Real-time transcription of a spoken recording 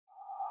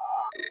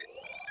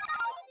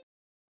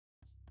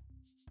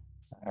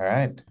All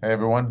right. Hey,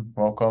 everyone.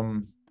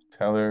 Welcome.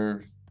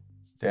 Tellor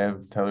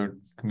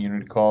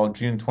Community Call,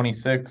 June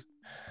 26th.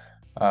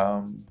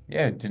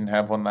 Yeah, didn't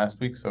have one last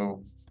week,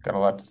 so got a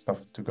lot of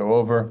stuff to go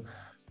over.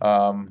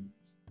 Um,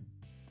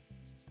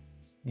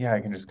 yeah,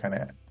 I can just kind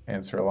of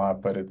answer a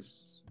lot, but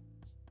it's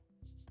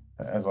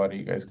as a lot of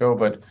you guys go,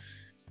 but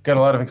got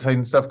a lot of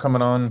exciting stuff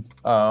coming on.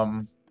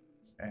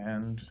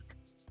 And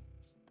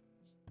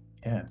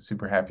yeah,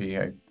 super happy.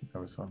 I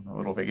was on a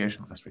little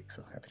vacation last week,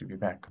 so happy to be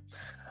back.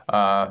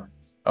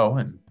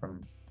 Owen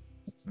from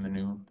the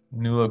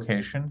new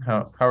location.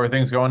 How are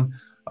things going?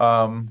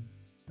 And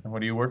what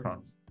are you working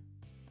on?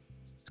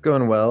 It's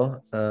going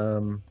well.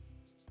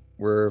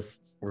 We're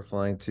we're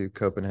flying to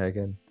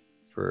Copenhagen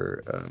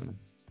for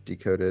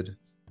Decoded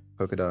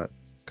Polkadot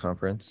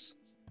conference,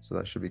 so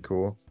that should be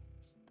cool.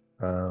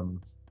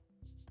 Um,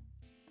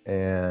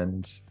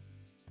 and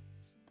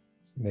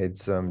made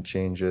some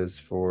changes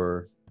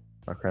for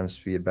Akram's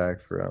feedback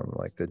from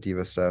like the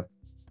Diva stuff.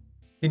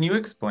 Can you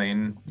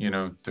explain,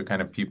 to kind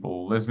of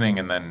people listening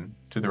and then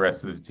to the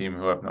rest of the team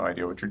who have no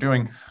idea what you're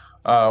doing,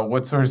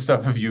 what sort of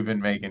stuff have you been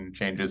making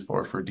changes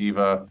for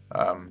Diva?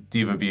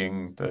 Diva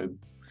being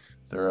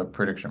the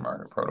prediction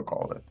market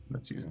protocol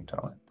that's using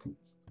Teller.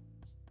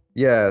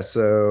 Yeah,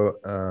 so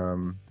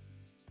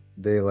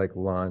they like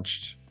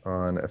launched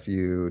on a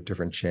few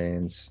different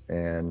chains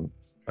and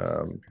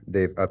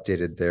they've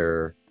updated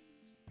their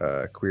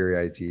query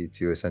ID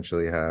to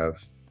essentially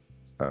have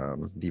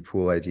the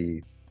pool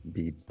ID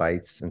be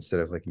bytes instead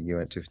of like a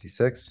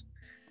uint256.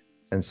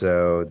 And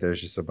so there's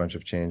just a bunch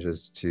of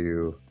changes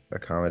to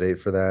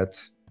accommodate for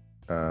that.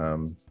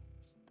 Um,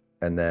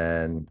 and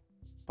then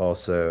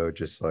also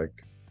just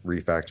like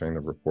refactoring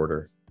the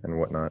reporter and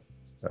whatnot,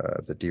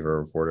 the Diva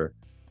reporter.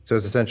 So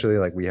it's essentially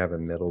like we have a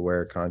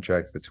middleware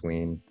contract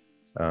between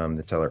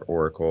the Teller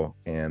Oracle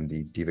and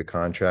the Diva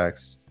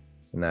contracts.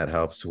 And that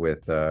helps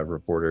with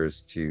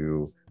reporters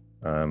to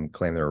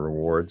claim their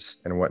rewards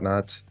and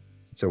whatnot.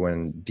 So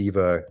when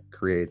Diva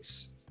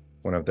creates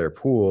one of their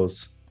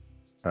pools,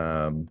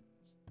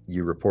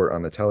 you report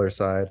on the Teller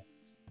side.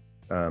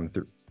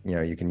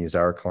 You can use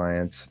our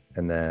client,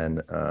 and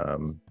then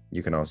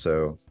you can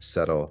also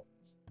settle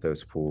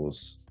those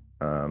pools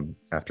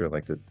after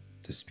like the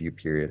dispute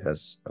period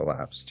has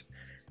elapsed.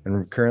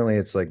 And currently,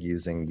 it's like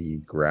using the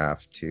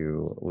graph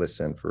to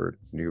listen for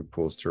new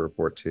pools to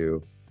report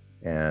to,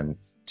 and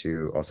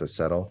to also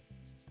settle.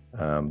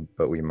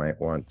 But we might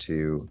want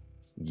to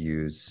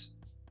use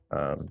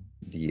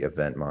the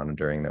event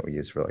monitoring that we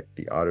use for like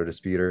the auto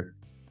disputer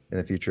in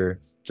the future,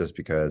 just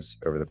because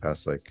over the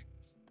past like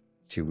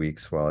 2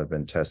 weeks while I've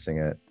been testing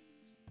it,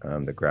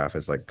 the graph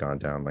has like gone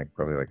down like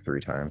probably like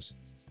 3 times.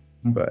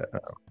 But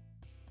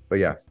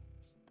yeah,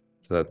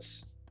 so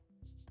that's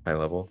high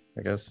level,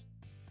 I guess.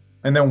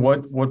 And then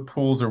what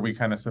pools are we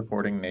kind of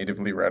supporting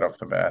natively right off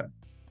the bat?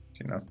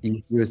 Do you know?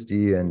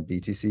 EUSD and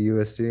BTC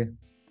USD.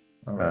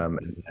 Okay.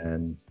 And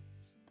then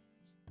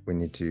we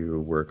need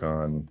to work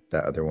on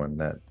that other one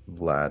that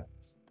Vlad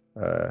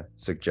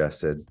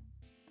suggested,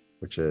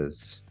 which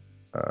is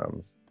I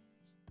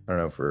don't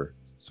know if we're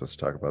supposed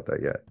to talk about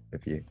that yet,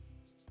 if he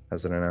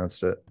hasn't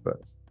announced it, but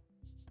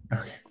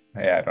Okay.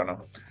 Yeah, I don't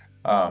know.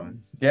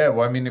 Yeah,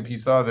 well, I mean, if you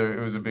saw there,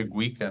 it was a big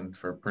weekend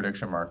for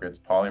prediction markets.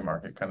 Poly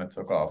market kind of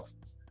took off.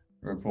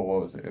 Liverpool,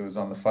 what was it? It was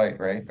on the fight,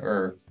 right?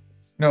 Or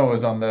no, it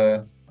was on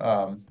the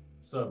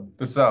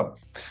sub.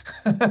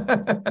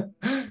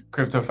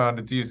 Crypto found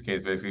its use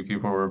case. Basically,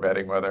 people were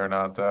betting whether or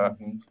not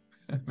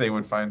they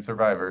would find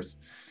survivors.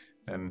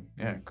 And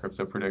yeah,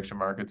 crypto prediction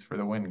markets for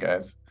the win,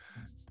 guys.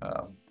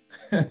 Um,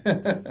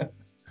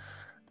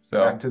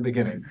 so Back to the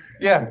beginning.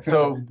 yeah,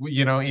 so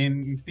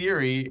in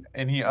theory,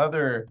 any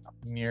other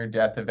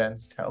near-death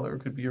events, Teller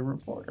could be a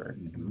reporter.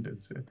 And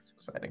it's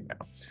exciting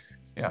now.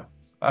 Yeah.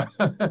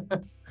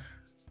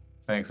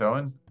 Thanks,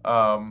 Owen.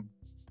 All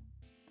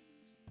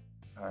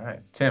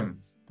right,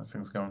 Tim, how's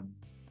things going?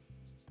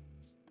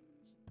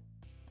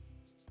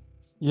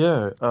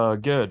 Yeah,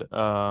 good.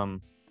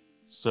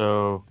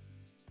 So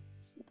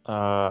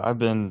I've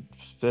been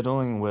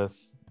fiddling with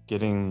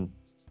getting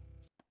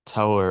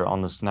Teller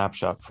on the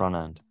snapshot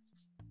front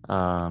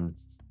end.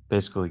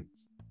 Basically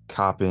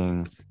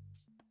copying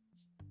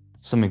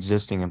some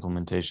existing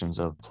implementations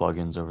of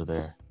plugins over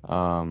there.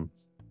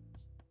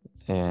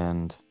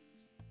 And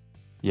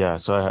yeah,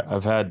 so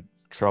I've had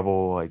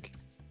trouble like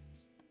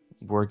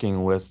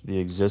working with the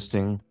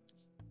existing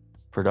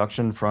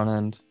production front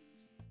end.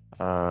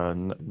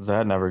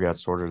 That never got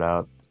sorted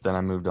out. Then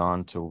I moved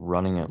on to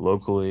running it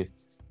locally.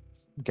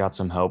 Got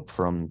some help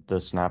from the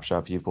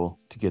snapshot people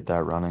to get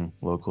that running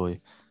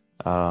locally.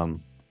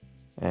 Um,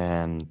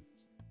 and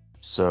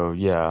so,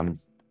 yeah, I'm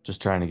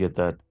just trying to get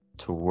that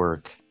to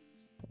work.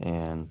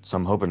 And so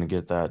I'm hoping to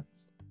get that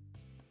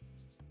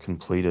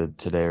completed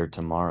today or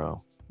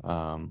tomorrow.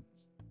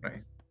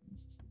 Right.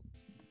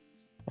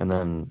 And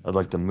then I'd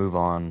like to move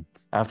on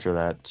after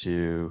that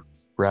to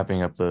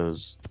wrapping up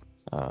those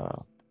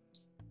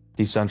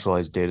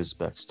decentralized data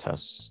specs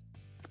tests.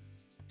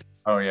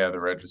 Oh yeah, the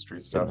registry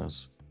stuff.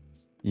 Goodness.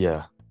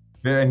 Yeah.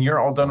 And you're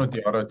all done with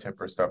the auto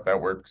tipper stuff. That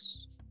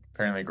works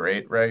apparently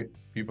great, right?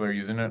 People are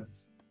using it.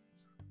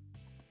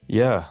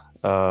 Yeah.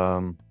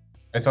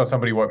 I saw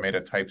somebody made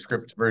a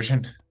TypeScript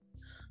version.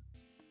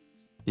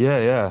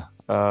 Yeah.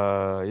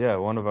 Yeah.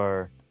 One of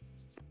our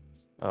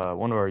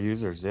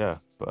users, yeah.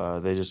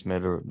 They just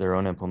made their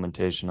own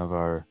implementation of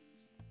our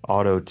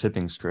auto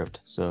tipping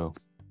script. So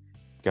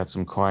got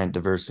some client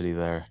diversity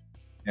there.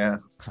 Yeah.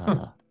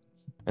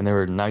 And they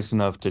were nice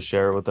enough to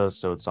share it with us,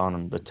 so it's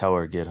on the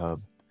Tellor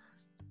GitHub.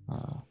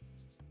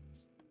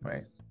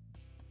 Nice.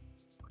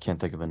 Can't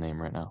think of the name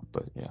right now,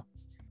 but yeah.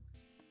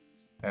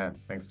 Yeah,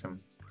 thanks, Tim.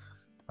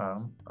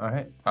 All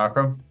right,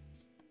 Akram.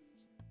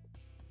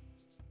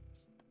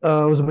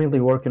 I was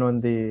mainly working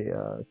on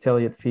the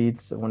Tellor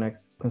feeds. When I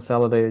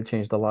consolidated,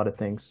 changed a lot of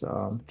things.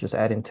 Just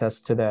adding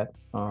tests to that,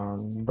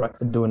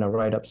 doing a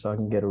write-up so I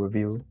can get a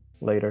review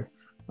later.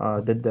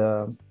 Did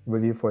the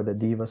review for the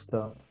Diva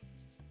stuff.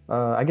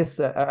 I guess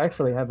I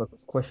actually have a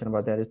question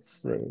about that.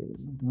 It's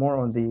more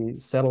on the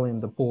settling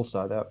the pool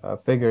side. I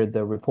figured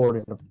the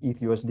reporting of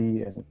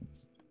ETHUSD and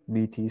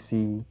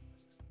BTC,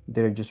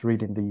 they're just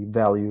reading the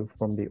value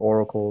from the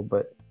Oracle,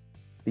 but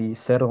the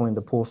settling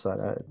the pool side,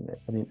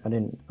 I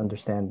didn't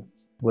understand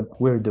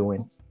what we're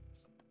doing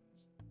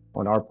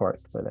on our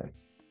part for that.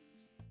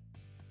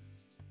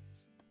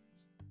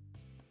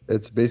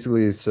 It's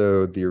basically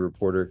so the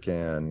reporter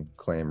can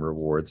claim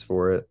rewards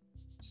for it.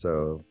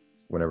 So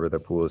whenever the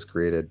pool is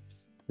created,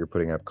 you're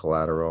putting up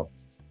collateral,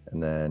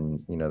 and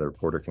then the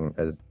reporter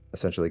can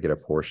essentially get a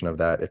portion of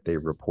that if they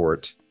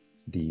report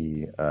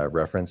the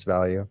reference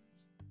value.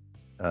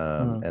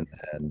 And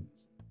then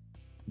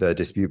the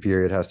dispute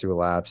period has to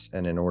elapse,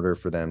 and in order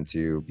for them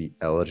to be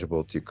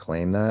eligible to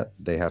claim that,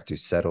 they have to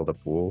settle the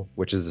pool,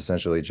 which is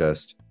essentially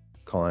just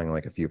calling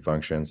like a few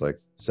functions, like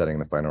setting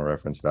the final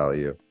reference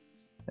value.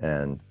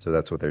 And so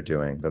that's what they're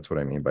doing. That's what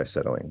I mean by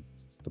settling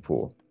the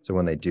pool. So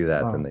when they do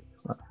that, then they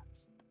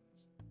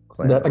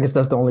claim I guess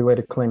that's the only way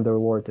to claim the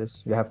reward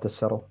is you have to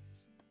settle.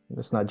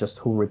 It's not just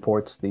who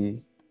reports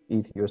the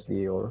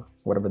ETHUSD or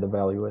whatever the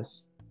value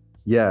is.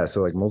 Yeah,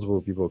 so like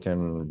multiple people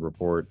can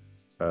report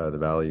the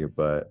value,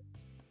 but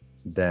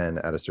then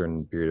at a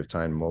certain period of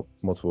time,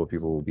 multiple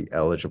people will be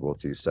eligible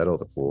to settle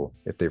the pool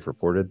if they've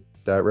reported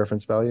that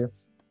reference value.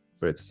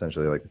 But it's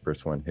essentially like the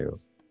first one who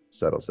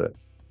settles it.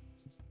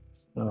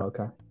 Oh,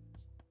 okay.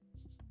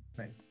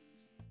 Nice.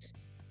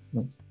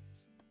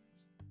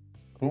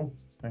 Cool.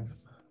 Thanks.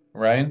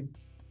 Ryan?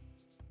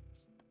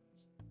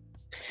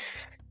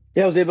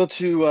 Yeah, I was able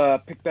to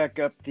pick back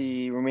up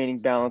the remaining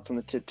balance on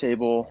the tip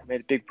table.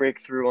 Made a big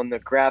breakthrough on the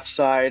graph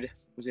side.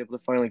 Was able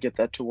to finally get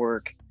that to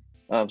work.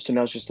 So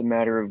now it's just a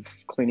matter of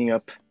cleaning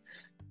up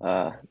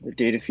the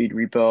data feed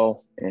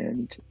repo,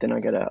 and then I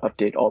gotta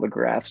update all the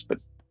graphs. But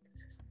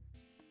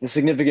the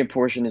significant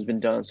portion has been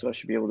done, so I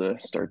should be able to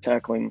start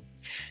tackling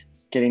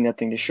getting that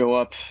thing to show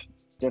up.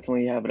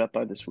 Definitely have it up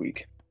by this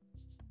week.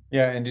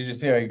 Yeah, and did you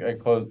see I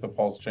closed the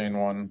Pulse Chain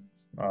one?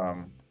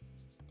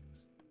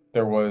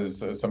 There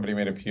was somebody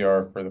made a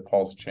PR for the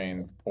Pulse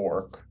Chain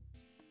fork.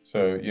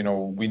 So,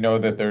 we know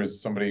that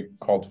there's somebody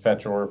called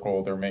Fetch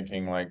Oracle. They're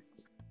making like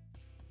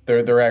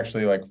they're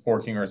actually like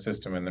forking our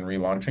system and then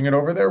relaunching it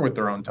over there with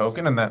their own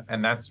token,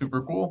 and that's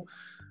super cool.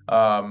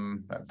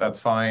 That's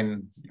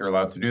fine. You're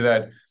allowed to do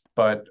that.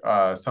 But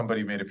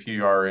somebody made a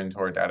PR into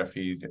our data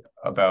feed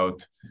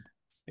about,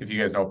 if you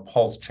guys know,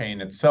 Pulse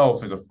Chain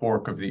itself is a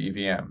fork of the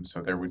EVM.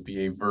 So there would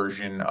be a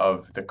version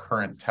of the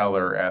current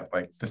Tellor at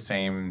like the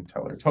same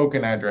Tellor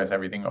token address,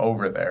 everything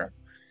over there.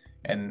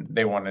 And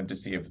they wanted to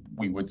see if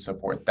we would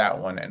support that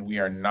one, and we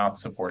are not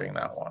supporting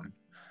that one.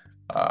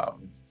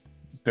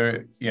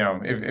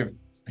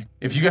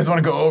 If you guys want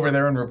to go over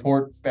there and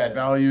report bad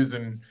values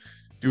and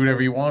do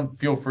whatever you want,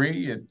 feel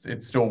free.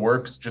 It still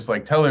works just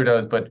like Tellor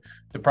does. But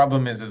the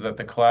problem is that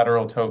the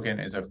collateral token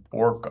is a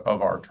fork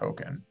of our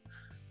token.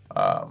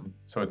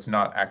 So it's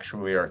not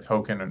actually our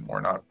token, and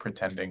we're not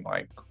pretending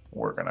like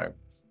we're gonna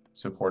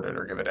support it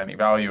or give it any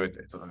value.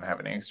 It doesn't have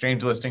any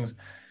exchange listings.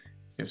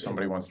 If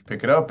somebody wants to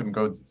pick it up and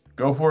go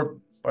for it,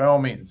 by all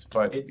means.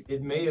 But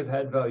it may have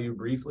had value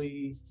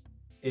briefly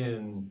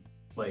in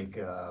like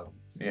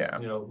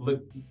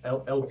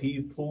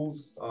LP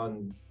pools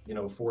on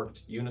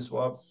forked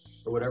Uniswap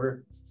or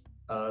whatever,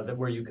 that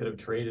where you could have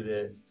traded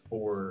it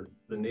for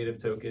the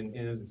native token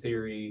in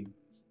theory.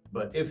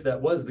 But if that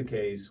was the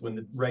case when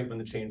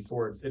the chain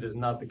forked, it is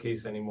not the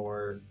case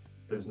anymore.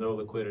 There's no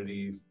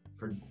liquidity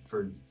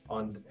for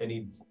on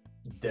any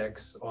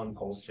DEX on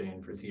Pulse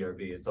Chain for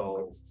TRV.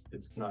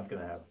 It's not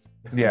gonna happen.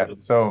 Yeah.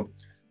 So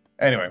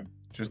anyway,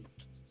 just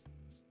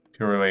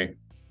purely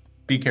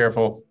be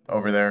careful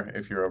over there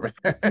if you're over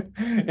there.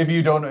 If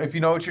you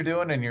know what you're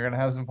doing and you're gonna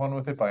have some fun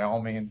with it, by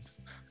all means,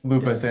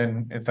 loop us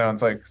in. It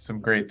sounds like some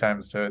great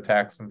times to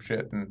attack some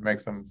shit and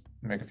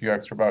make a few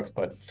extra bucks,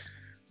 but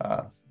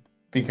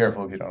be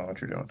careful if you don't know what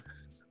you're doing.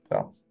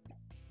 So,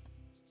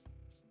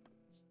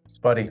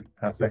 Spuddy,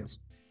 how's things?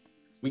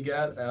 We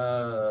got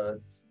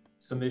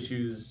some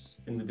issues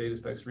in the data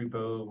specs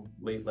repo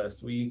late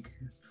last week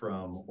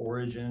from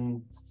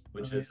Origin,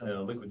 which is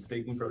a liquid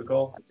staking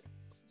protocol.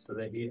 So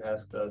he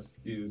asked us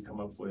to come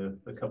up with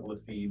a couple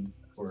of feeds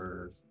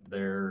for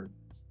their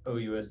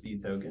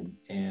oUSD token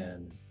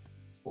and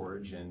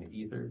Origin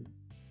Ether.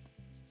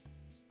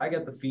 I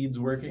got the feeds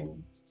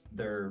working.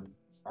 There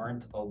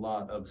aren't a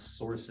lot of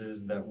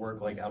sources that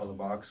work like out of the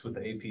box with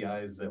the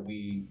APIs that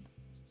we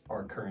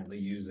are currently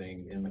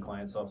using in the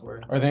client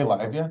software. Are they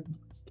live yet?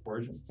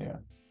 Origin? Yeah.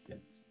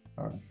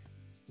 All right.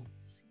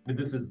 But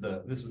this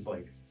was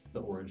like the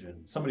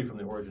Origin. Somebody from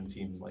the Origin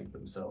team, like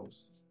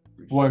themselves.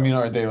 Well, I mean,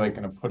 are they like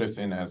going to put us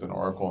in as an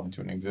Oracle into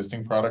an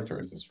existing product,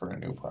 or is this for a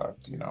new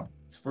product? You know,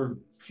 it's for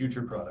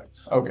future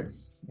products. Okay,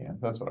 yeah,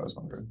 that's what I was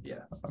wondering.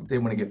 Yeah, they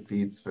want to get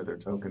feeds for their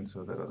token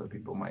so that other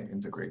people might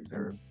integrate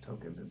their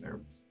token in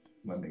their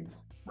lending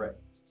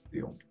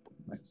deal.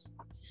 Nice.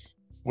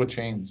 What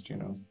chains do you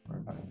know?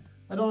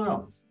 I don't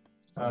know.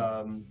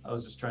 I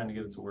was just trying to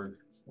get it to work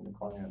in the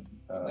client.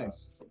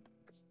 Nice.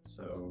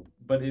 So,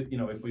 but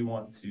if we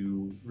want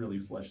to really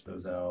flesh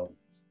those out,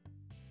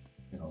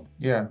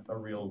 yeah, a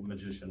real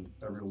magician,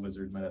 a real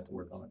wizard might have to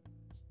work on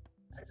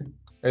it.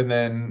 And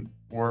then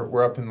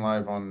we're up and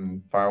live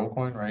on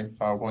Filecoin, right?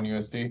 Filecoin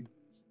USD.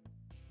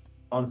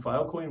 On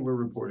Filecoin, we're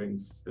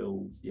reporting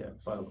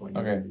Filecoin.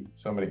 Okay, USD.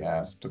 somebody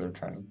asked, they're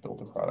trying to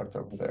build a product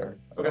over there.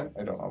 Okay,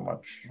 I don't know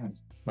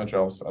much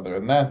else other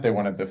than that. They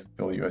wanted the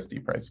Phil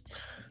USD price,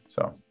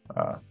 so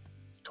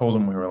told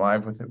them we were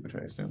live with it, which I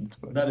assumed.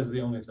 But that is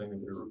the only thing that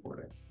we're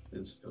reporting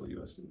is Phil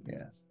USD.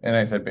 Yeah, and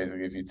I said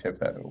basically if you tip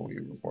that, it will be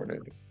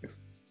reported.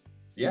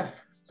 Yeah.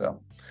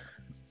 So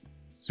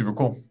super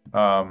cool.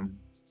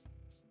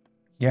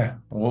 Yeah,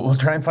 we'll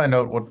try and find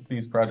out what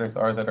these projects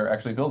are that are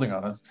actually building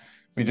on us.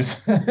 We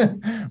just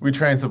we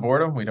try and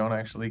support them. We don't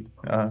actually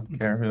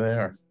care who they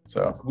are.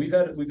 So we've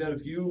had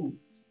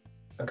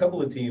a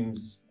couple of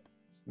teams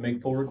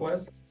make pull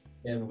requests,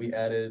 and we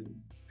added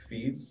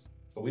feeds,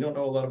 but we don't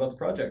know a lot about the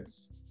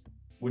projects,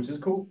 which is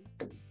cool.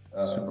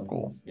 Super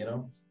cool.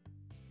 Yeah.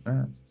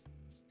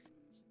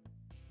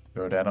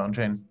 Go that on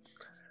chain.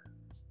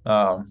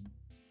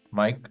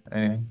 Mike,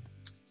 anything?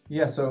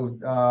 Yeah, so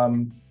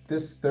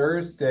this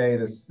Thursday,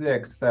 the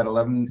 6th at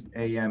 11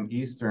 a.m.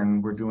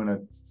 Eastern, we're doing a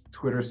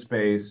Twitter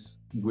space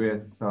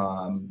with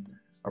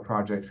a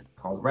project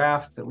called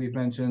Raft that we've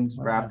mentioned.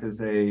 Okay. Raft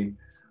is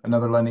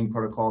another lending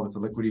protocol that's a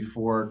Liquidity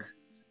fork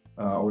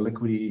or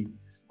Liquidity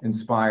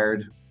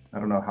inspired. I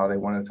don't know how they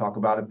want to talk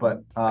about it,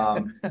 but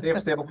they have a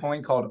stable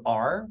coin called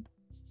R,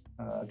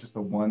 just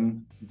a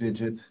one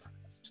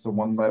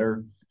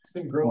letter. It's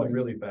been growing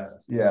really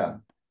fast. Yeah.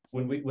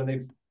 When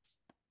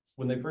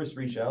they first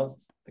reached out,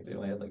 I think they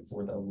only had like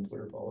 4,000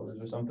 Twitter followers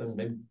or something.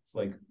 They've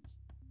like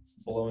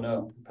blown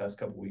up the past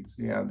couple weeks.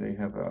 Yeah, they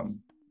have.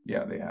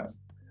 They have.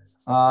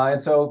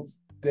 And so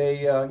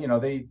they're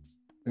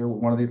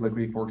one of these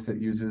Liquidity forks that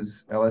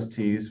uses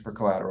LSTs for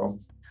collateral.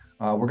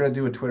 We're going to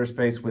do a Twitter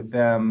space with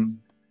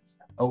them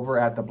over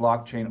at the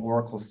Blockchain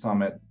Oracle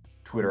Summit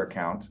Twitter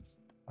account.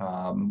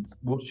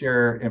 We'll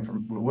share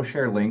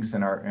links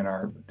in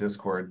our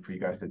Discord for you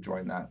guys to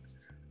join that.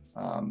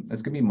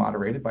 It's going to be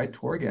moderated by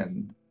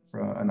Torgen,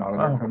 an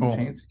auditor from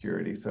Chain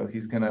Security. So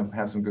he's going to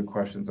have some good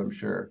questions, I'm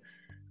sure.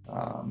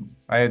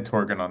 I had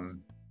Torgen on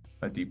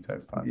a deep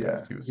dive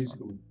podcast. Yeah, he's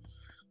cool.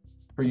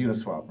 For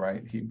Uniswap,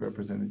 right? He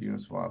represented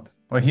Uniswap.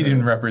 Well, he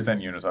didn't represent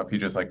Uniswap.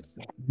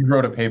 He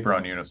wrote a paper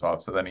on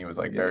Uniswap, so then he was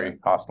like very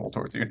hostile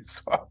towards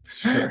Uniswap.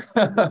 Sure.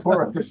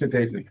 For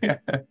representation. Yeah.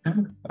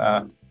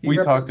 We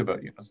talked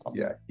about Uniswap.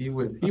 Yeah, he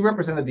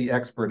represented the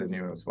expert in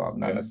Uniswap,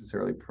 not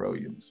necessarily pro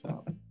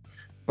Uniswap.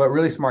 But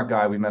really smart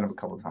guy. We met him a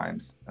couple of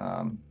times.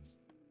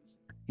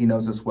 He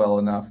knows us well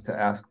enough to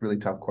ask really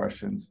tough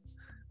questions.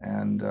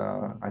 And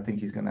I think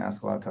he's going to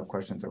ask a lot of tough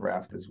questions of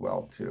Raft as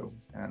well, too.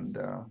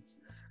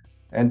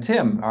 And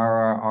Tim,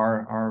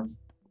 our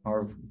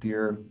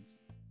dear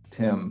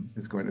Tim,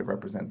 is going to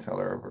represent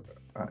Tellor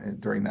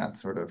during that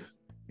sort of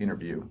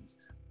interview.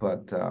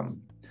 But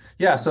so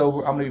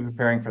I'm going to be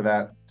preparing for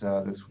that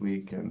this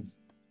week, and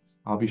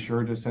I'll be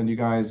sure to send you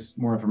guys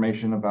more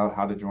information about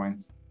how to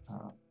join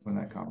when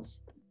that comes.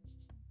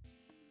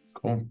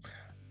 Cool.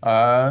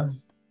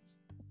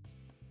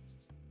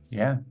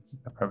 Yeah,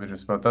 that probably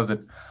just about does it.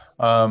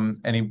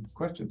 Any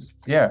questions?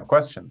 Yeah,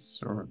 questions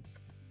or.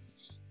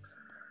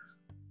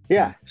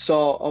 Yeah,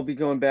 so I'll be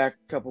going back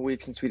a couple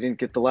weeks since we didn't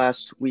get the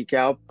last week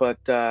out, but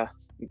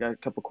we got a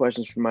couple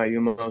questions from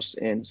Umos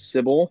and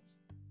Sybil.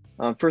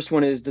 First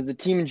one is, does the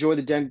team enjoy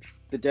the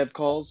dev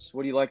calls?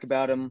 What do you like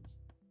about them?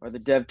 Are the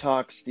dev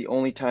talks the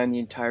only time the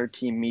entire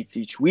team meets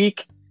each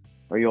week?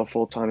 Are you all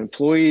full-time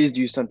employees?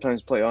 Do you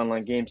sometimes play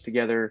online games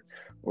together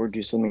or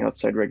do something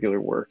outside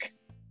regular work?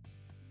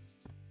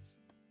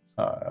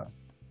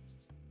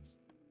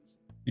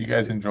 You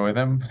guys enjoy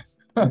them?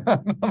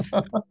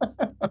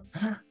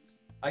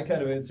 I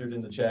kind of answered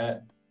in the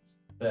chat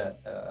that,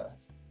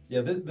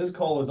 this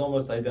call is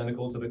almost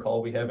identical to the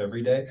call we have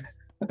every day.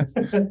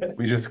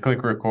 We just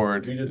click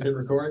record. We just hit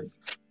record.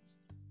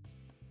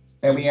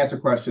 And we answer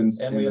questions.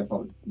 And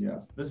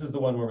this is the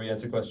one where we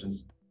answer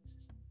questions.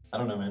 I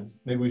don't know, man.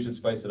 Maybe we should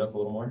spice it up a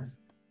little more.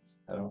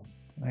 I don't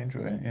know. I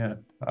enjoy it. Yeah.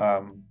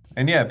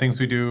 And yeah, things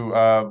we do.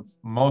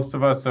 Most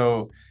of us.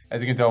 So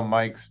as you can tell,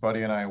 Mike,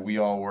 Spuddy, and I, we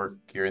all work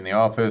here in the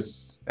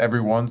office.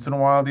 Every once in a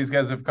while, these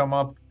guys have come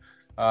up.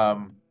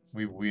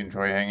 We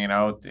enjoy hanging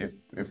out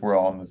if we're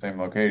all in the same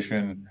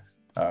location.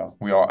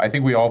 I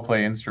think we all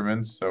play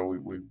instruments, so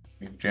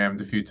we've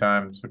jammed a few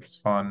times, which is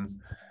fun.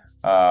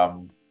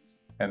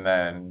 And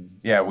then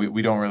yeah,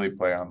 we don't really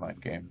play online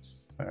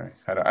games. Sorry,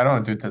 I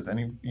don't know. Does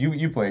any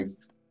you play?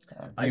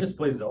 I just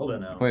play Zelda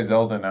now. Play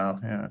Zelda now,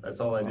 yeah. That's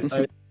all I do.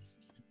 I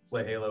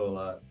play Halo a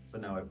lot,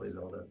 but now I play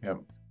Zelda. Yep.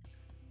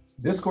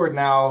 Discord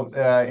now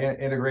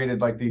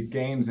integrated like these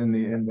games in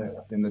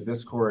the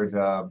Discord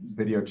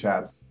video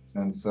chats,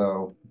 and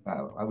so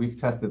we've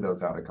tested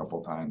those out a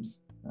couple times,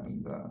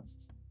 and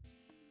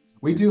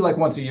we do like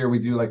once a year we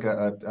do like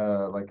a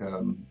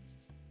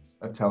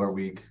Tellor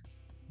week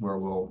where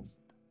we'll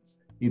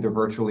either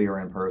virtually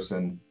or in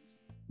person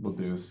we'll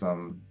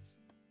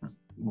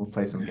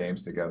play some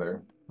games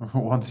together.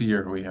 Once a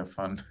year we have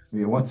fun.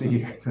 Yeah, once a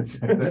year. That's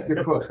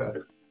your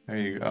quota. There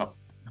you go.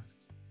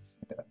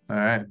 All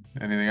right.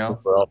 Anything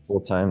else? We're all full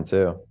time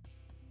too.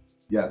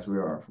 Yes, we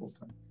are full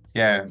time.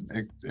 Yeah,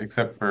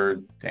 except for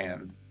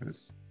Dan,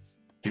 who's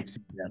we've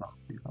seen Dan on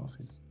emails.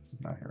 He's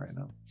not here right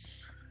now.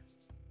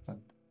 But...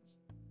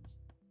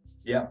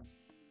 Yeah.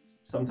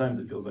 Sometimes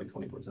it feels like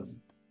 24/7.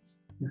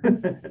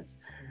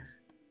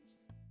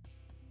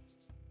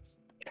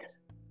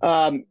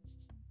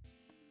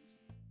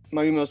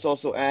 Marinos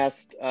also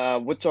asked,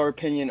 what's our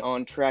opinion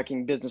on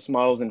tracking business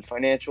models and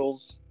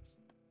financials?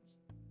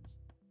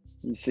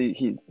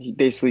 He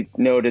basically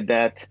noted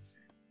that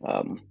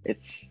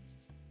it's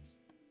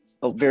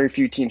very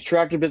few teams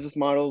track their business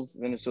models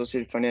and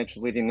associated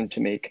financials, leading them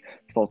to make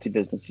faulty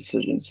business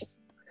decisions.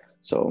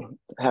 So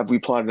have we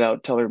plotted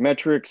out Tellor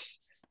metrics?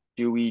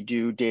 Do we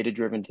do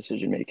data-driven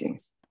decision making?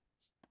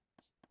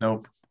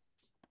 Nope.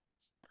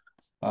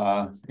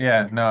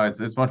 Yeah, no,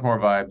 it's much more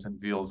vibes and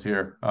feels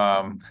here.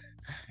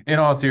 In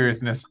all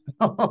seriousness.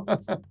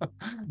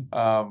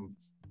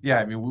 Yeah,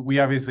 I mean, we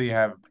obviously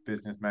have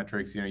business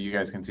metrics. You know, you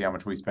guys can see how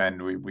much we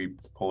spend. We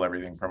pull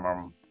everything from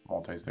our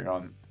multi-sig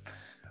on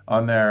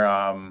there.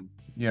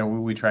 You know,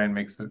 we try and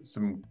make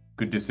some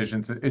good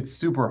decisions. It's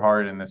super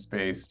hard in this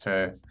space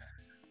to,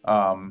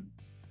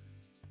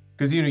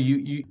 because you know,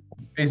 you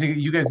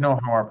basically, you guys know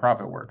how our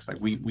profit works. Like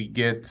we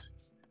get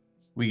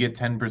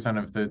 10%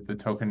 of the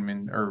token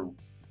min, or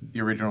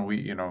the original.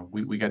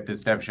 We get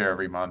this dev share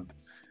every month.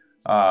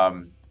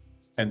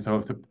 And so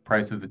if the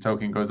price of the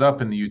token goes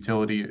up and the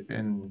utility,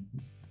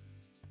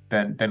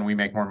 then we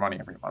make more money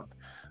every month.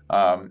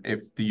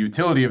 If the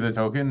utility of the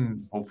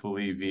token,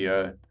 hopefully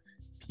via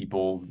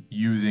people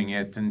using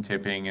it and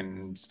tipping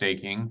and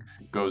staking,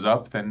 goes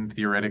up, then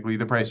theoretically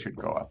the price should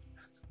go up.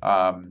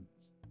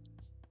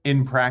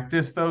 In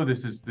practice, though,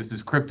 this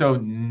is crypto.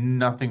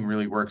 Nothing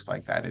really works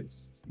like that.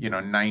 It's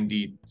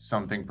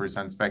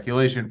 90-something%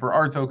 speculation for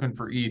our token,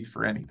 for ETH,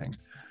 for anything.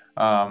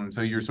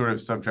 So you're sort of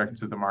subject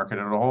to the market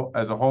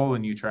as a whole,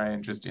 and you try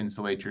and just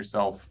insulate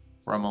yourself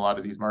from a lot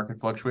of these market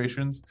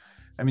fluctuations.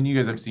 I mean, you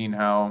guys have seen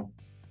how,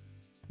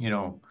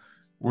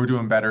 we're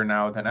doing better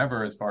now than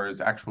ever as far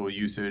as actual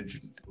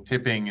usage,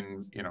 tipping,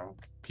 and,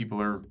 people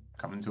are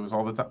coming to us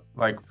all the time,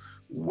 like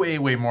way,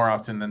 way more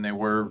often than they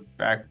were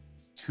back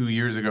 2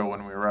 years ago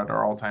when we were at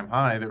our all-time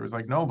high. There was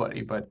like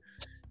nobody, but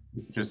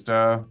it's just,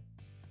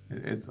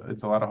 it's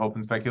a lot of hope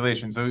and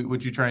speculation. So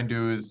what you try and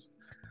do is,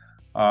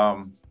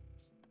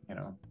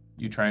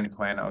 you try and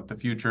plan out the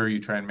future. You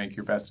try and make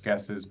your best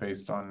guesses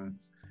based on,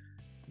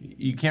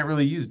 you can't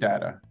really use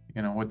data.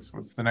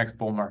 What's the next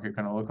bull market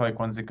going to look like?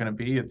 When's it going to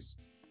be?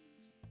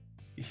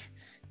 You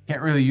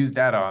can't really use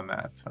data on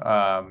that.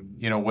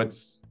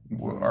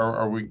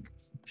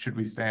 Should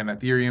we stay on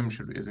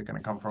Ethereum? Is it going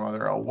to come from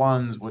other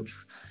L1s?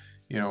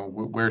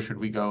 Where should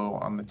we go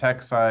on the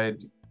tech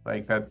side?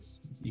 Like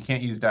you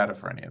can't use data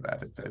for any of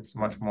that. It's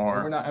much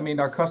more. We're not, I mean,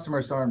 our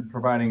customers aren't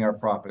providing our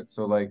profit.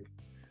 So like,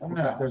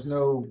 no. There's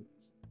no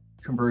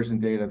conversion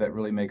data that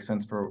really makes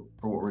sense for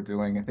what we're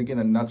doing. I think in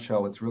a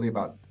nutshell, it's really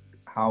about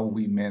how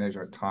we manage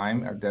our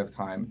time, our dev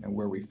time, and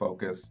where we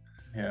focus.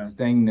 Yeah.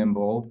 Staying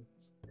nimble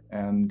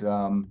and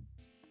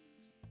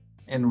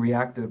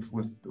reactive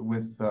with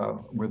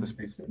where the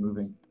space is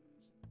moving.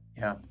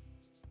 Yeah.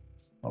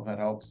 Well, that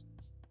helps.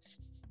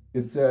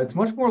 It's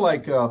much more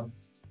like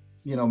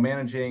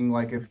managing,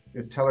 like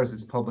if Tellor's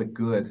is public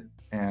good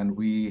and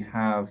we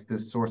have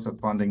this source of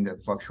funding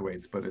that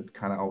fluctuates, but it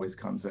kind of always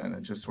comes in.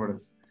 It just sort of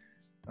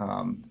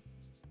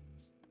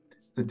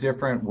it's a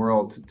different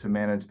world to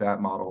manage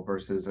that model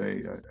versus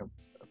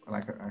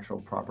like an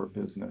actual proper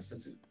business.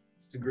 It's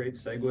a great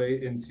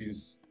segue into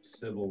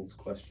Sybil's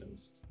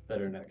questions that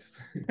are next.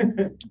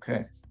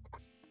 Okay.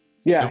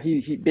 Yeah,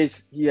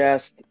 he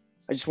asked,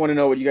 I just want to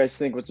know what you guys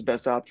think. What's the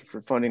best option for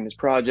funding this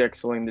project?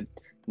 Selling the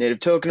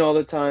native token all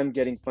the time,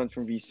 getting funds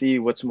from VC.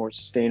 What's more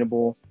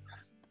sustainable?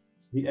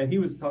 He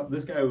was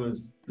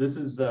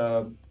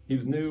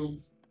new,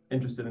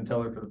 interested in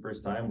Tellor for the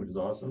first time, which is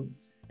awesome.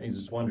 And he's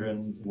just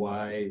wondering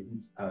why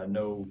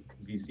no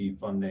VC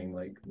funding,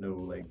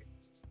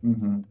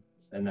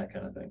 and that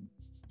kind of thing.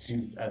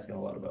 He's asking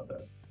a lot about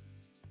that.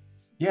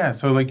 Yeah,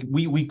 so like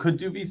we could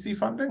do VC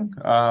funding,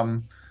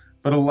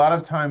 but a lot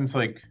of times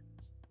like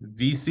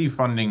VC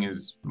funding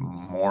is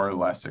more or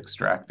less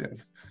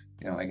extractive.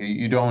 Like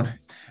you don't,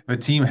 if a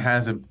team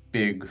has a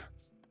big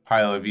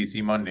pile of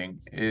VC funding,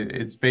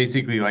 it's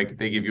basically like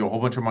they give you a whole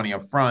bunch of money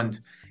up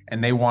front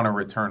and they want a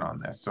return on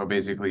this. So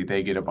basically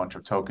they get a bunch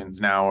of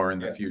tokens now or in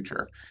the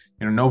future.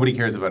 Nobody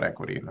cares about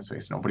equity in the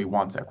space. Nobody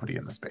wants equity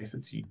in the space.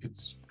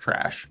 It's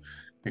trash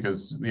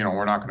because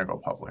we're not going to go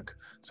public.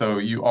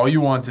 So all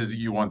you want is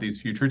you want these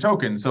future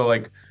tokens. So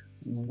like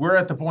we're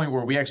at the point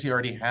where we actually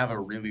already have a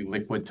really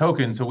liquid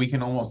token, so we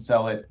can almost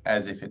sell it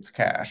as if it's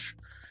cash.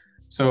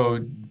 So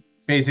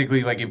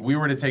basically, like if we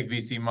were to take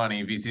VC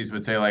money, VCs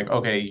would say like,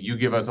 okay, you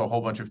give us a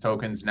whole bunch of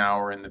tokens now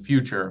or in the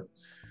future.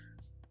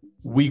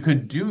 We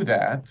could do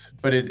that,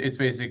 but it's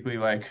basically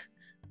like,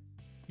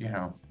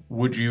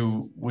 would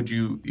you,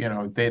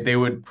 they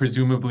would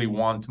presumably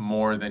want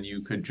more than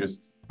you could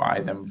just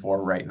buy them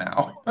for right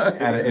now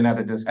at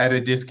a discount. At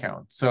a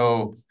discount.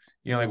 So,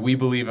 like we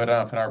believe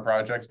enough in our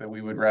project that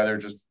we would rather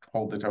just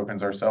hold the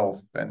tokens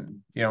ourselves.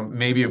 And,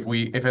 maybe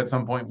if at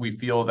some point we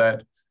feel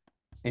that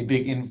a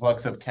big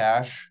influx of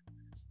cash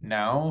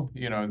now,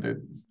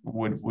 that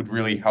would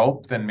really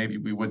help, then maybe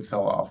we would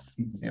sell off,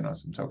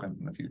 some tokens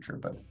in the future.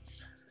 But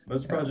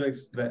most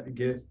projects that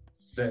get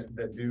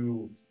that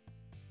do,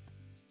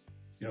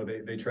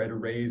 they try to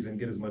raise and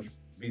get as much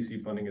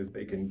VC funding as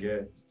they can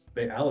get.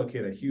 They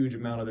allocate a huge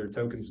amount of their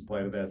token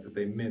supply to that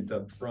they mint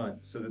up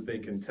front so that they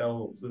can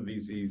tell the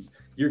VCs,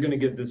 you're going to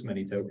get this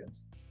many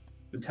tokens.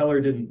 The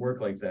Tellor didn't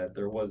work like that.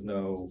 There was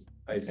no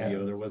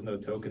ICO, there was no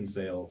token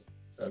sale.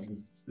 It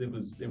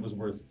was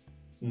worth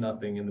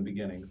nothing in the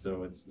beginning.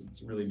 So it's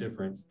a really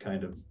different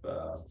kind of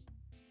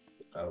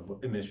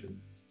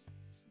emission.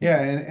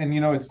 Yeah, and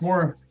it's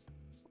more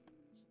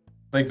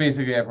like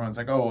basically everyone's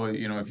like, oh,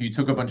 well, if you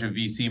took a bunch of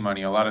VC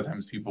money, a lot of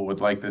times people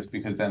would like this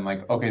because then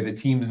like, okay, the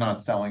team's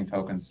not selling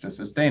tokens to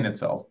sustain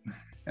itself,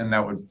 and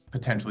that would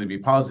potentially be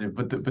positive.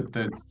 But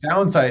the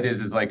downside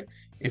is like,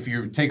 if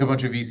you take a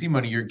bunch of VC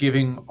money, you're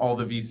giving all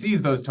the VCs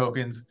those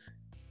tokens,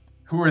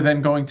 who are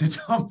then going to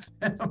dump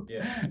them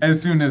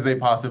as soon as they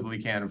possibly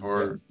can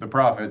for the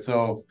profit.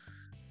 So,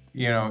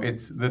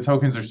 it's the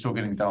tokens are still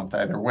getting dumped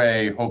either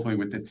way. Hopefully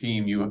with the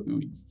team,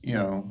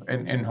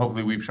 and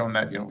hopefully we've shown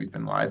that, we've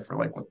been live for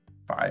like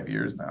 5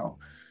 years now,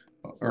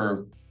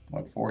 or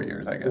 4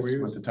 years, I guess,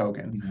 with the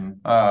token.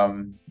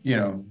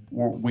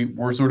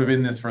 We're sort of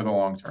in this for the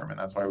long term, and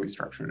that's why we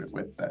structured it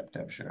with that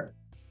dev share.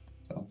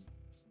 So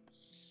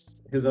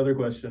his other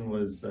question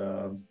was,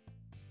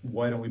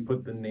 why don't we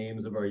put the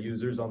names of our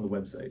users on the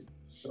website?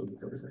 So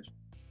that's the other question.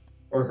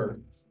 Or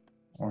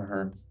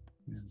her.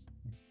 Yeah.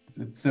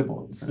 It's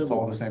Sybil. It's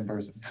all the same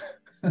person.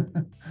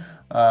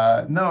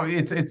 No,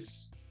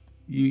 it's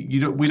we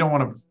don't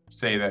want to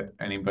say that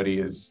anybody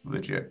is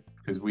legit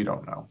because we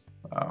don't know.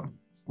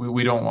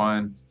 We don't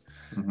want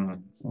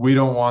we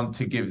don't want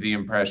to give the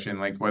impression,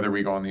 like whether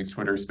we go on these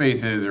Twitter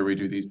spaces or we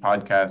do these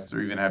podcasts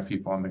or even have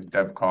people on the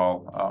dev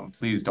call,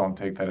 please don't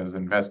take that as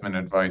investment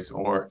advice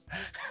or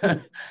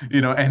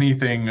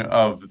anything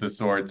of the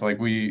sort. Like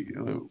we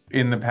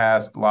in the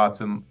past,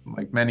 lots and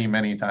like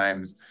many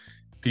times,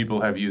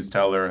 people have used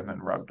Tellor and then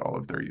rugged all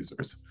of their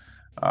users.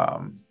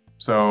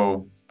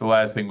 So the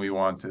last thing we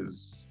want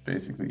is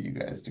basically you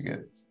guys to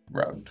get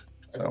rugged.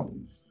 So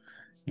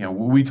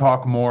we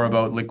talk more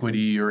about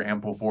Liquidity or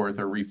Ampleforth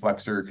or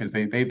Reflexer because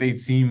they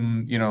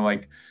seem,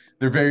 like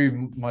they're very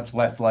much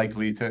less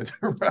likely to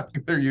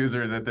rug their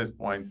users at this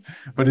point.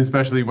 But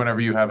especially whenever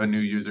you have a new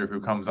user who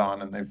comes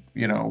on and they,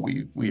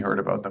 we heard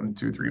about them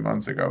 2-3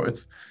 months ago.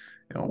 It's,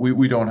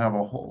 we don't have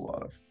a whole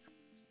lot of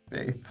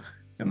faith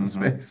in the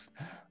space.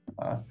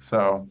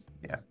 So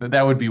yeah,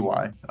 that would be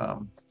why.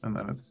 And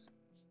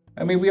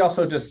then we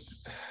also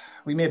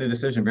we made a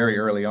decision very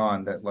early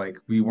on that like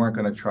we weren't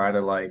going to try to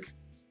like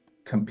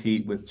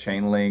compete with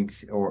Chainlink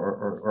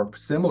or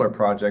similar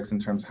projects in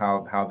terms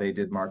of how they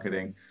did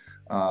marketing,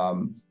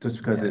 just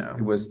because it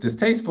was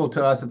distasteful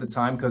to us at the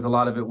time because a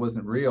lot of it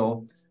wasn't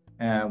real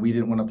and we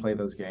didn't want to play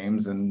those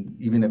games. And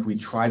even if we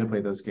tried to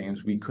play those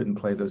games, we couldn't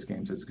play those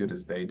games as good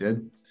as they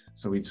did.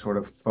 So we sort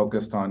of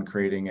focused on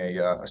creating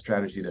a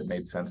strategy that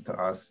made sense to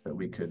us that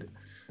we could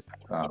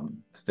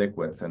stick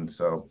with. And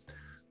so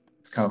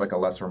it's kind of like a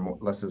less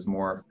is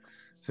more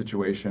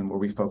situation where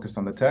we focused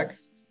on the tech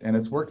and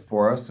it's worked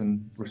for us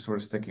and we're sort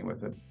of sticking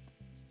with it.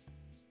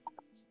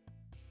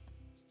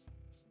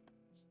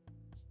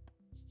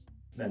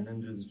 That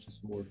Ninja is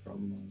just more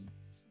from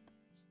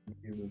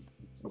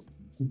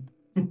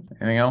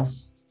anything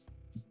else?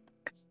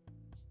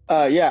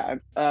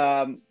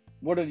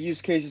 What are the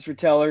use cases for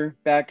Tellor?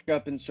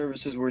 Backup and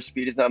services where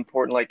speed is not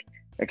important, like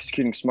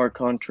executing smart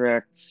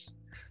contracts,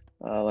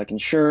 like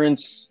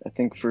insurance. I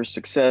think for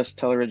success,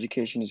 Tellor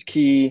education is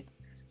key.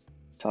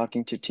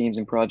 Talking to teams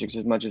and projects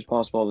as much as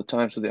possible all the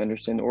time so they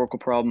understand the Oracle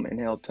problem and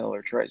how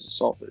Tellor tries to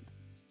solve it.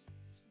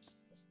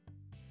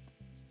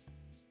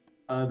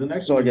 The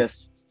next so one, I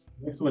guess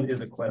next one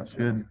is a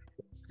question.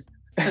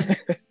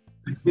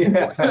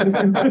 Yeah.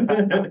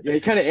 Yeah, he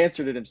kind of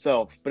answered it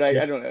himself, but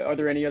I don't know. Are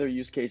there any other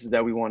use cases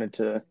that we wanted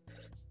to?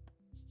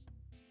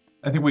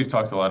 I think we've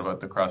talked a lot about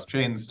the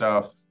cross-chain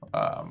stuff,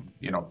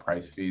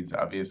 price feeds,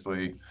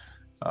 obviously,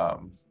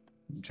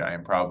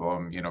 giant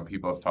problem.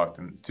 People have talked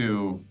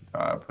to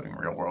putting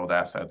real-world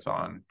assets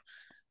on.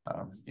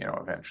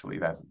 Eventually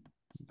that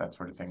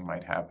sort of thing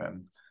might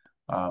happen.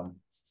 But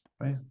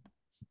yeah,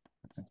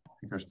 I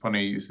think there's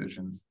plenty of usage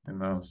in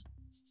those.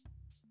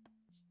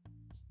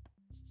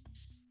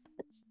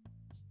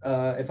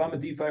 If I'm a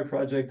DeFi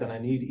project and I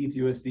need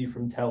ETHUSD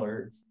from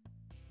Tellor,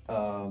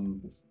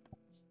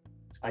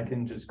 I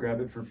can just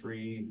grab it for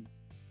free.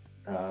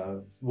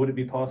 Would it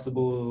be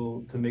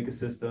possible to make a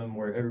system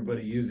where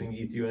everybody using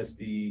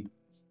ETHUSD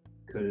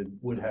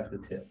would have to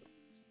tip?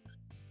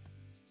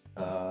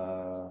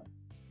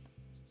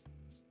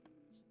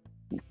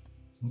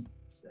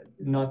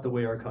 Not the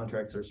way our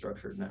contracts are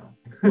structured now.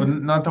 Well,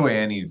 not the way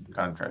any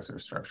contracts are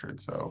structured.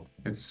 So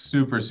it's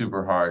super,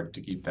 super hard to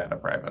keep data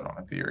private on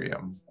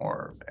Ethereum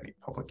or any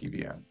public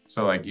EVM.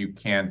 So like you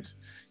can't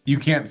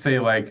say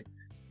like,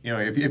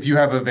 if you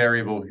have a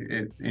variable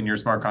in your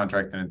smart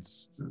contract and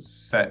it's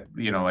set,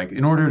 like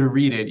in order to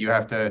read it, you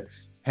have to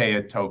pay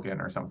a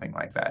token or something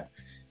like that.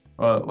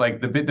 Well,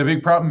 like the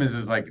big problem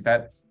is like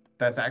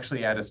that's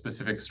actually at a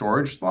specific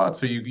storage slot.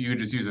 So you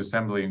just use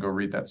assembly and go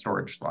read that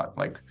storage slot.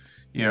 Like,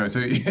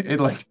 so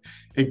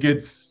it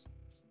gets,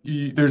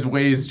 there's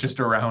ways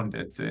just around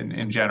it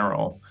in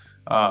general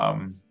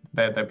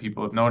that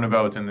people have known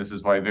about. And this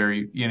is why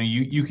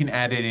you can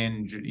add it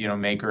in,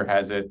 Maker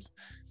has it,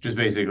 just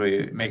basically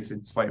it makes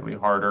it slightly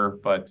harder,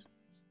 but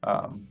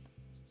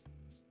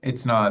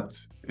it's not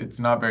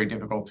very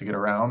difficult to get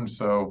around.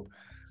 So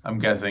I'm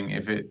guessing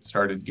if it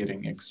started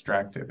getting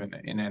extractive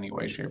in any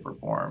way, shape, or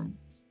form,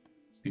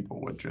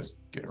 people would just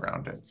get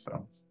around it.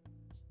 So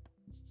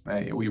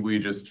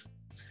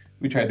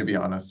we tried to be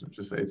honest and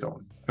just say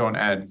don't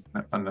add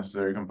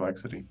unnecessary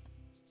complexity.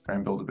 Try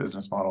and build a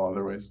business model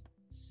other ways.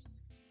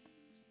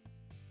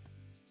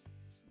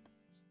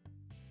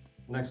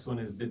 Next one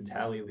is, did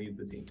Tally leave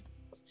the team?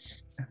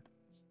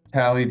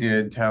 Tally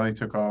did. Tally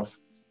took off.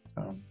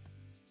 So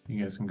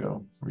you guys can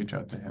go reach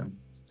out to him.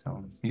 Tell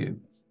him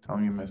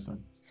you miss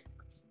him.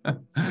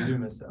 We do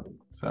miss Tally.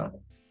 So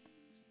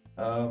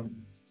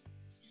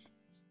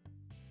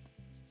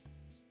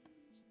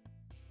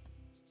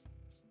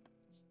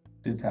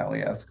did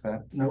Tally ask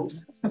that? Nope.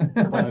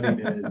 Cloudy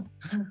did.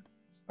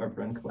 Our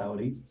friend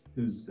Cloudy,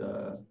 who's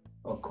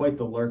quite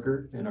the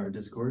lurker in our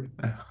Discord.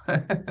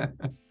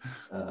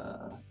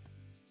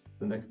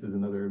 The next is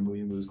another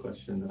Muyamu's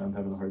question that I'm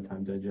having a hard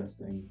time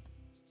digesting.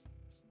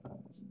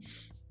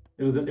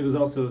 It was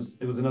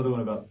another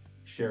one about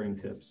sharing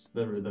tips.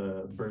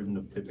 The burden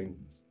of tipping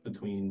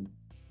between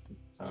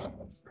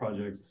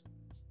projects.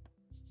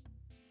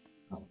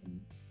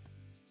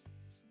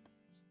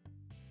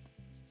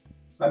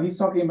 He's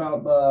talking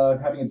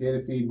about having a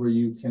data feed where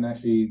you can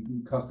actually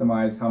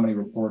customize how many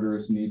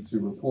reporters need to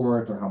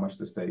report or how much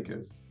the stake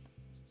is.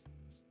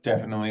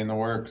 Definitely in the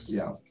works.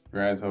 Yeah.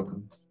 Your eyes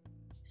open.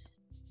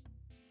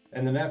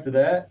 And then after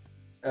that,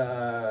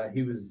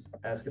 he was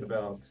asking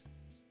about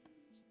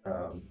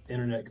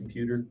internet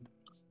computer.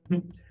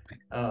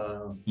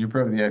 You're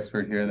probably the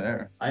expert here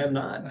there. I am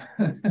not.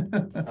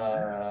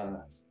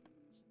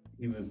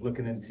 He was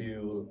looking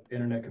into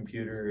internet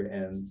computer,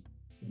 and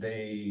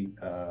they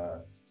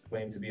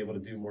claim to be able to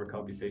do more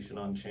computation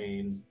on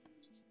chain.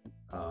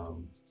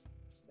 And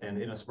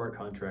in a smart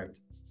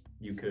contract,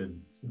 you could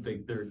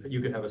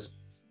have a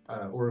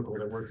Oracle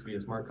that works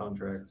via smart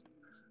contract.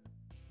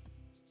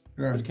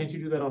 Sure. Can't you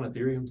do that on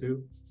Ethereum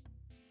too?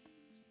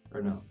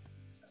 Or no?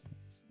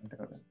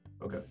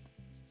 Okay.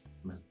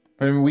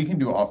 But I mean, we can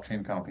do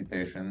off-chain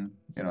computation.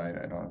 I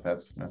don't know if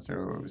that's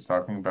necessarily what I was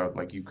talking about.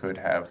 Like you could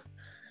have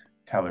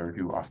Tellor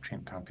do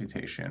off-chain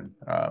computation.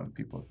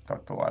 People have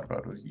talked a lot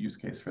about a use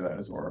case for that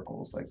as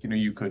oracles. Like,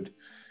 you could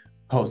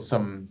post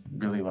some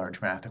really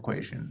large math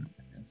equation,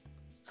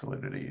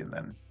 solidity, and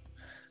then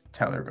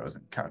Tellor goes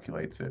and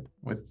calculates it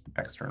with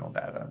external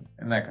data,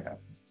 and that could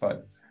happen.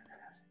 But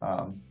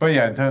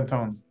yeah, don't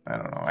I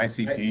don't know.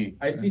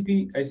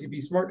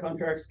 ICP smart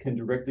contracts can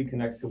directly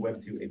connect to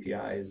Web2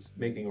 APIs,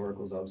 making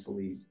oracles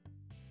obsolete.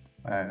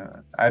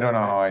 I don't know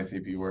how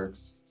ICP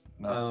works.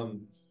 No.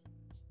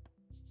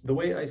 The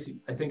way I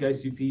think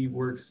ICP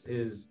works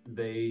is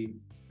they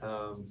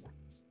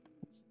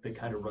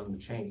kind of run the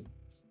chain,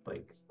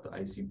 like the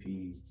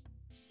ICP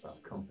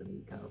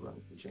company kind of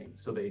runs the chain.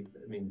 So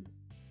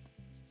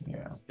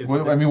yeah.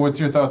 What's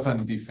your thoughts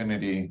on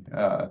Definity?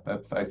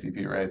 That's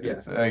ICP, right? Yeah.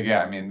 It's,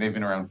 yeah. I mean, they've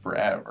been around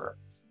forever.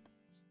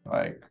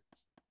 Like,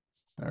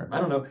 I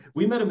don't know.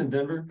 We met them in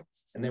Denver,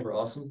 and they were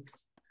awesome.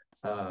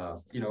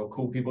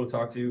 Cool people to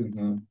talk to.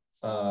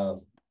 Mm-hmm.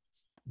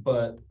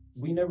 But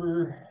we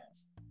never.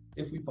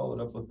 If we followed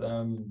up with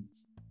them,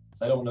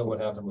 I don't know what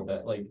happened with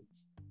that. Like,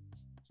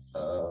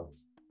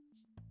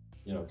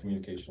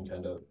 communication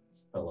kind of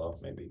fell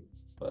off, maybe.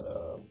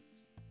 But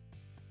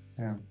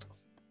yeah.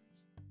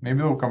 Maybe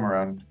they'll come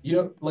around.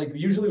 Like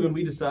usually when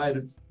we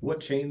decide what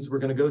chains we're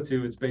going to go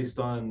to, it's based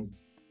on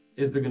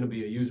is there going to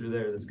be a user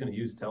there that's going to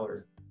use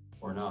Tellor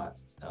or not?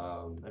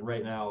 And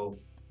right now,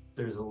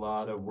 there's a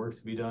lot of work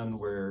to be done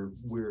where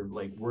we're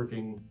like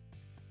working,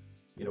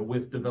 you know,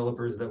 with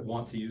developers that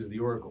want to use the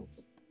Oracle.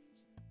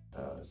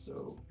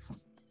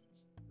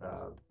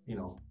 You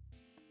know,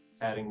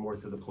 adding more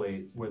to the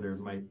plate where there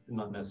might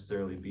not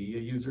necessarily be a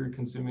user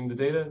consuming the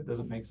data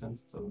doesn't make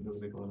sense. Doesn't really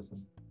make a lot of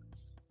sense.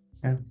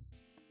 Yeah.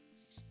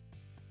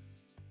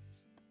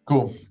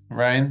 Cool.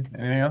 Ryan,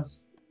 anything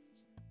else?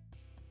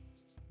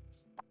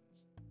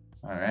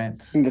 All right.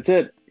 I think that's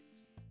it.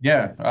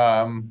 Yeah.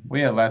 Well,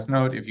 yeah, last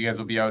note, if you guys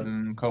will be out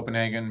in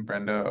Copenhagen,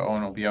 Brenda,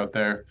 Owen will be out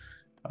there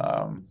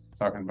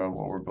talking about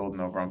what we're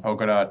building over on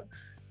Polkadot.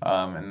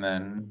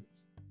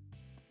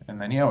 And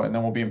then yeah, and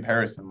then we'll be in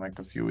Paris in like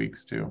a few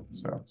weeks too.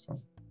 So I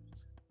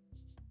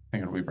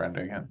think it'll be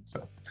Brenda again.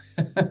 So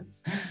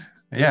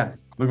yeah,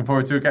 looking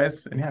forward to it,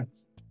 guys. And yeah,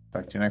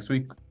 talk to you next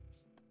week.